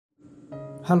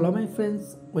Hello my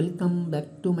friends, welcome back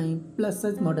to my plus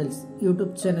size models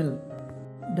YouTube channel.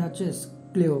 Duchess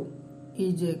Clio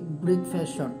is a Greek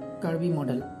fashion curvy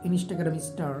model, Instagram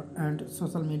star and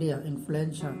social media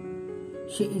influencer.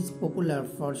 She is popular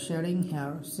for sharing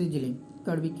her sizzling,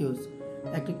 curvy cues,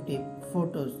 attractive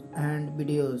photos and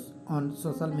videos on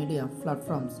social media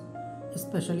platforms,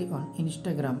 especially on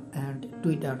Instagram and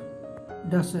Twitter.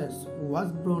 Duchess was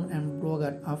born and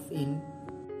brought up in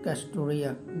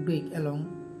Castoria, Greek,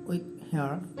 along with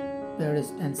her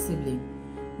parents and siblings.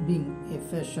 Being a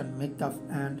fashion, makeup,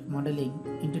 and modeling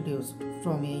introduced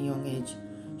from a young age,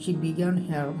 she began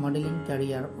her modeling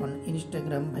career on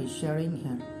Instagram by sharing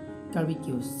her curvy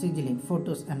cues, sizzling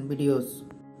photos, and videos.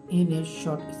 In a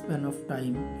short span of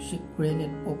time, she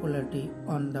gained popularity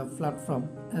on the platform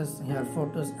as her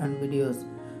photos and videos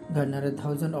garnered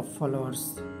thousands of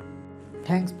followers.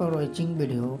 Thanks for watching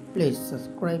video. Please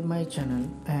subscribe my channel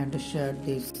and share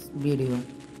this video.